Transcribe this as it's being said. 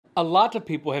A lot of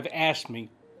people have asked me,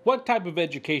 what type of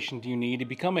education do you need to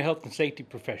become a health and safety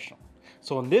professional?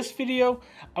 So in this video,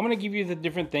 I'm going to give you the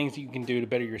different things that you can do to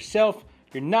better yourself,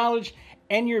 your knowledge,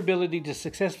 and your ability to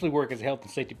successfully work as a health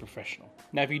and safety professional.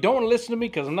 Now, if you don't want to listen to me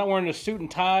because I'm not wearing a suit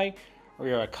and tie, or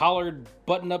a collared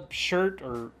button-up shirt,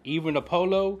 or even a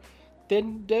polo,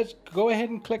 then just go ahead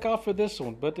and click off for this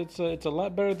one. But it's a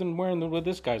lot better than wearing what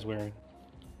this guy's wearing.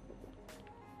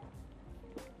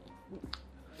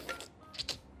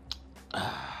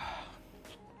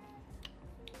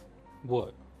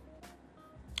 What?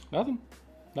 Nothing.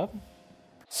 Nothing.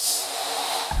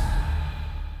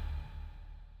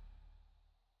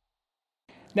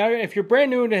 Now, if you're brand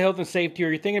new into health and safety, or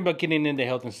you're thinking about getting into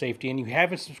health and safety and you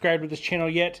haven't subscribed to this channel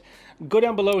yet, go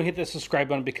down below and hit that subscribe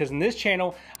button, because in this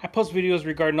channel, I post videos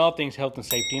regarding all things health and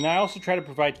safety, and I also try to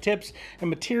provide tips and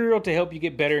material to help you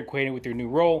get better acquainted with your new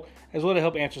role, as well to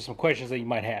help answer some questions that you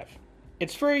might have.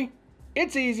 It's free,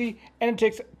 it's easy, and it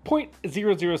takes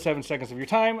 0.007 seconds of your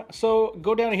time, so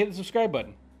go down and hit the subscribe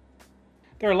button.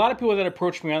 There are a lot of people that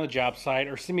approach me on the job site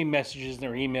or send me messages in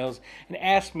their emails and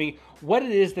ask me what it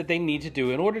is that they need to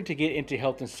do in order to get into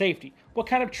health and safety. What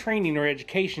kind of training or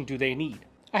education do they need?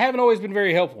 I haven't always been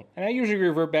very helpful, and I usually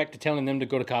revert back to telling them to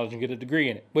go to college and get a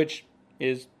degree in it, which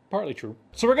is partly true.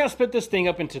 So we're going to split this thing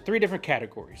up into 3 different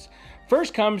categories.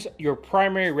 First comes your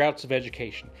primary routes of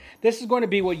education. This is going to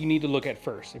be what you need to look at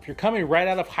first. If you're coming right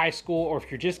out of high school, or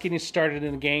if you're just getting started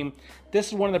in the game, this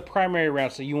is one of the primary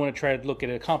routes that you want to try to look at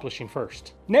accomplishing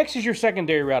first. Next is your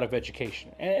secondary route of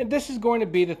education. And this is going to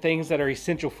be the things that are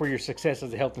essential for your success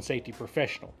as a health and safety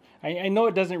professional. I know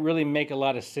it doesn't really make a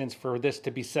lot of sense for this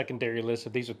to be secondary list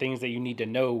if these are things that you need to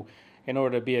know in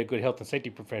order to be a good health and safety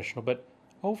professional, but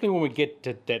hopefully when we get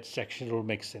to that section, it'll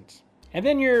make sense. And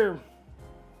then your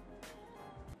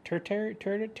third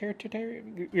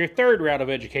route of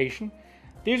education.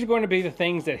 These are going to be the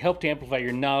things that help to amplify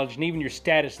your knowledge and even your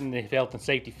status in the health and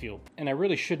safety field. And I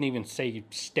really shouldn't even say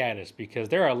status, because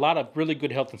there are a lot of really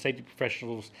good health and safety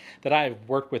professionals that I've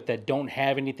worked with that don't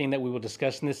have anything that we will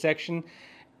discuss in this section.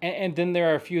 And then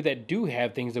there are a few that do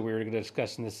have things that we're going to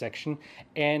discuss in this section,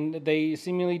 and they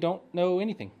seemingly don't know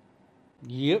anything.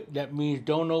 Yep, that means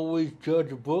don't always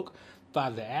judge a book by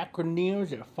the acronyms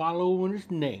that follow in its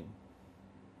name.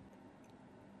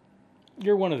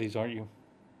 You're one of these, aren't you?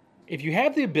 If you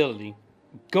have the ability,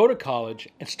 go to college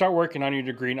and start working on your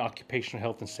degree in occupational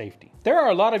health and safety. There are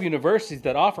a lot of universities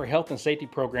that offer health and safety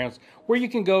programs where you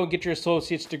can go and get your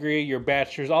associate's degree, your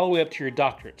bachelor's, all the way up to your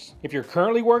doctorates. If you're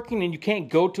currently working and you can't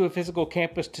go to a physical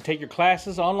campus to take your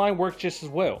classes, online works just as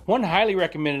well. One highly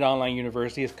recommended online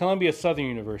university is Columbia Southern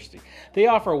University. They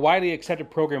offer a widely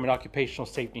accepted program in occupational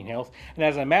safety and health, and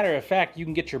as a matter of fact, you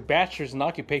can get your bachelor's in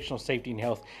occupational safety and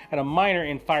health and a minor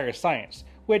in fire science,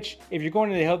 which, if you're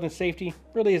going into health and safety,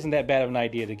 really isn't that bad of an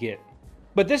idea to get.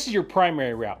 But this is your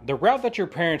primary route, the route that your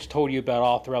parents told you about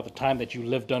all throughout the time that you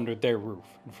lived under their roof.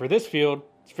 And for this field,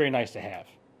 it's very nice to have.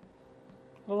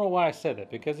 I don't know why I said that,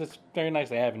 because it's very nice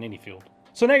to have in any field.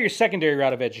 So now your secondary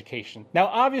route of education. Now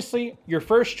obviously, your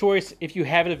first choice, if you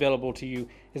have it available to you,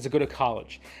 is to go to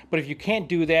college. But if you can't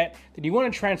do that, then you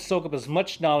want to try and soak up as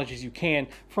much knowledge as you can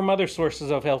from other sources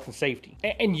of health and safety.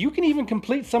 And you can even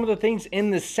complete some of the things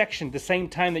in this section at the same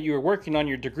time that you are working on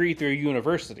your degree through a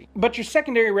university. But your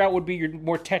secondary route would be your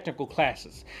more technical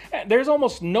classes. There's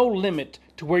almost no limit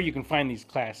to where you can find these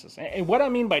classes. And what I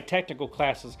mean by technical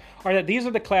classes are that these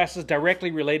are the classes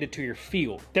directly related to your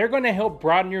field. They're going to help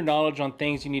broaden your knowledge on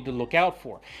things you need to look out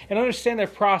for and understand the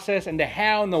process and the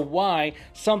how and the why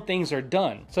some things are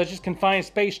done, such as confined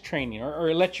space training or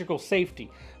electrical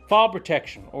safety, fall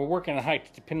protection, or working at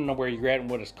heights, depending on where you're at and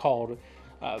what it's called.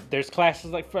 There's classes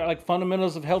like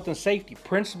fundamentals of health and safety,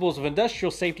 principles of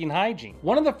industrial safety and hygiene.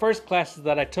 One of the first classes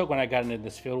that I took when I got into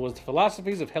this field was the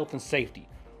philosophies of health and safety,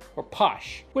 or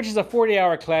POSH, which is a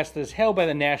 40-hour class that is held by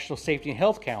the National Safety and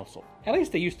Health Council. At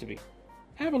least they used to be.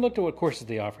 I haven't looked at what courses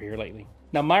they offer here lately.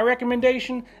 Now, my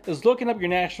recommendation is looking up your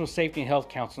National Safety and Health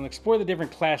Council and explore the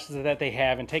different classes that they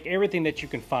have and take everything that you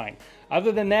can find.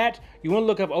 Other than that, you want to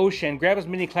look up OSHA and grab as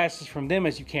many classes from them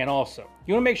as you can also.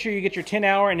 You want to make sure you get your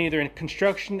 10-hour in either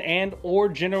construction and or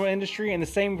general industry, and the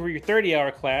same for your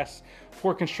 30-hour class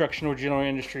for construction or general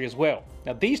industry as well.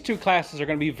 Now, these 2 classes are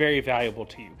going to be very valuable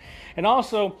to you. And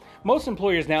also, most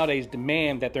employers nowadays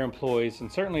demand that their employees,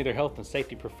 and certainly their health and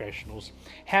safety professionals,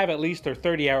 have at least their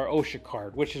 30-hour OSHA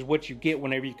card, which is what you get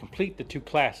whenever you complete the 2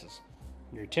 classes.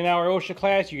 Your 10-hour OSHA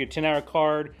class, you get a 10-hour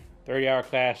card, 30-hour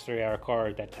class, 30-hour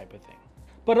card, that type of thing.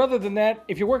 But other than that,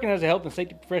 if you're working as a health and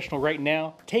safety professional right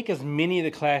now, take as many of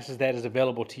the classes that is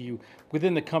available to you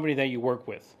within the company that you work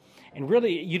with. And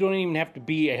really, you don't even have to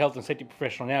be a health and safety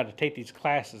professional now to take these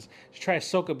classes. Just try to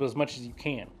soak up as much as you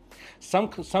can. Some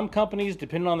companies,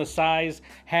 depending on the size,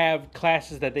 have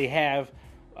classes that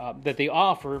they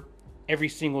offer every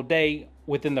single day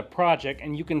within the project,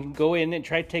 and you can go in and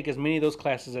try to take as many of those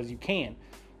classes as you can.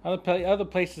 Other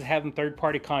places have them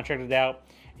third-party contracted out,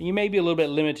 and you may be a little bit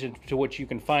limited to what you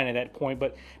can find at that point,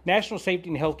 but National Safety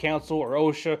and Health Council, or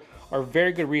OSHA, are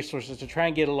very good resources to try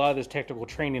and get a lot of this technical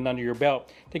training under your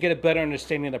belt to get a better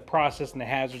understanding of the process and the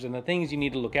hazards and the things you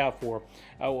need to look out for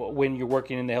when you're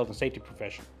working in the health and safety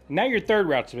profession. Now your third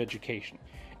routes of education.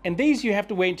 And these you have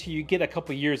to wait until you get a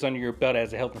couple years under your belt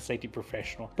as a health and safety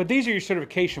professional. But these are your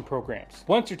certification programs.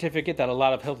 One certificate that a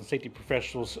lot of health and safety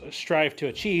professionals strive to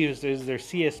achieve is their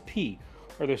CSP,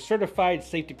 or their Certified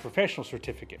Safety Professional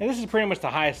Certificate. And this is pretty much the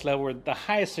highest level, or the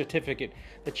highest certificate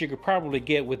that you could probably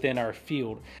get within our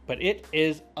field. But it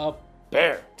is a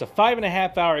bear. It's a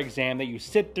 5.5-hour exam that you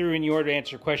sit through in order to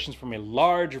answer questions from a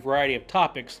large variety of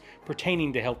topics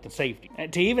pertaining to health and safety.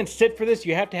 And to even sit for this,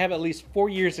 you have to have at least 4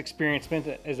 years experience spent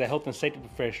as a health and safety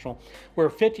professional, where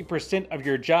 50% of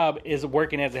your job is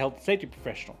working as a health and safety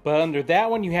professional. But under that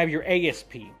one, you have your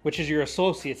ASP, which is your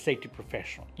Associate Safety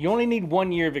Professional. You only need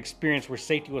 1 year of experience where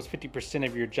safety was 50%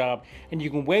 of your job, and you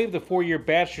can waive the 4-year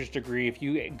bachelor's degree if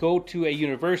you go to a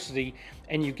university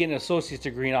and you get an associate's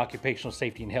degree in occupational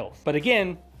safety and health. But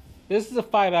again, this is a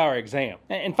 5-hour exam.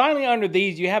 And finally, under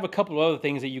these, you have a couple of other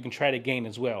things that you can try to gain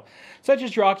as well, such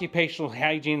as your occupational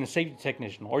hygiene and safety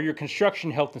technician, or your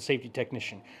construction health and safety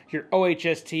technician, your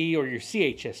OHST or your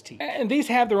CHST. And these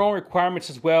have their own requirements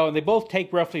as well, and they both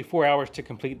take roughly 4 hours to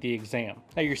complete the exam.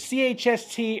 Now, your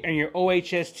CHST and your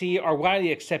OHST are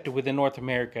widely accepted within North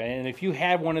America, and if you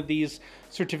have one of these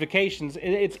certifications,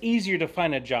 it's easier to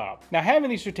find a job. Now, having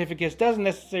these certificates doesn't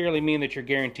necessarily mean that you're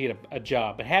guaranteed a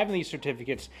job, but having these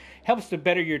certificates helps to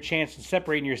better your chance in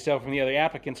separating yourself from the other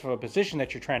applicants for a position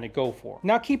that you're trying to go for.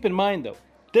 Now, keep in mind though,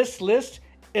 this list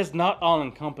is not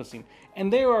all-encompassing,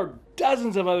 and there are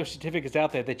dozens of other certificates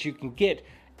out there that you can get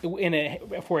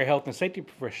for a health and safety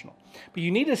professional. But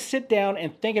you need to sit down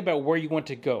and think about where you want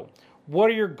to go. What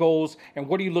are your goals, and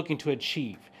what are you looking to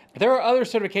achieve? There are other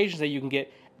certifications that you can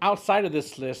get outside of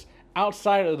this list,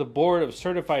 outside of the board of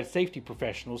certified safety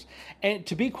professionals. And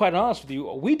to be quite honest with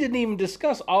you, we didn't even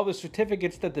discuss all the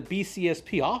certificates that the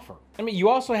BCSP offer. I mean, you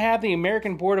also have the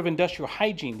American Board of Industrial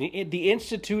Hygiene, the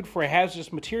Institute for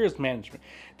Hazardous Materials Management,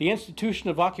 the Institution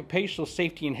of Occupational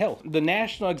Safety and Health, the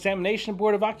National Examination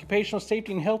Board of Occupational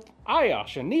Safety and Health,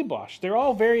 IOSH and NEBOSH. They're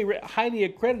all very highly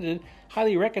accredited,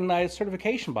 highly recognized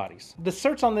certification bodies. The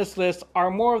certs on this list are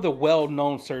more of the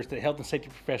well-known certs that health and safety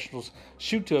professionals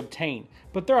shoot to obtain,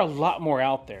 but there are a lot more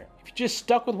out there. If you just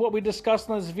stuck with what we discussed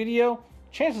in this video,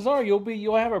 chances are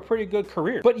you'll have a pretty good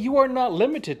career. But you are not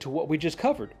limited to what we just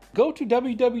covered. Go to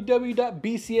www.bcsp.com.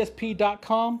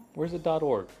 Where's the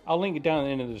 .org? I'll link it down at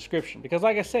the end of the description, because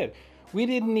like I said, we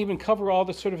didn't even cover all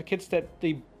the certificates that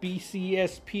the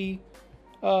BCSP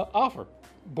offer.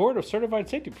 Board of Certified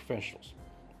Safety Professionals.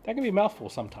 That can be a mouthful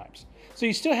sometimes. So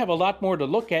you still have a lot more to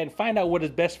look at and find out what is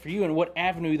best for you and what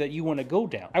avenue that you want to go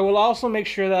down. I will also make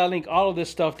sure that I link all of this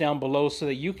stuff down below so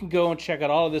that you can go and check out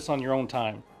all of this on your own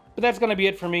time. But that's going to be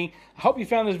it for me. I hope you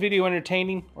found this video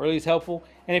entertaining, or at least helpful.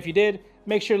 And if you did,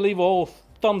 make sure to leave a whole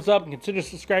thumbs up and consider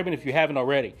subscribing if you haven't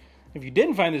already. If you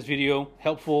didn't find this video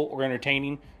helpful or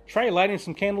entertaining, try lighting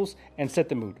some candles and set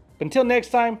the mood. But until next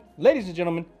time, ladies and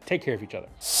gentlemen, take care of each other.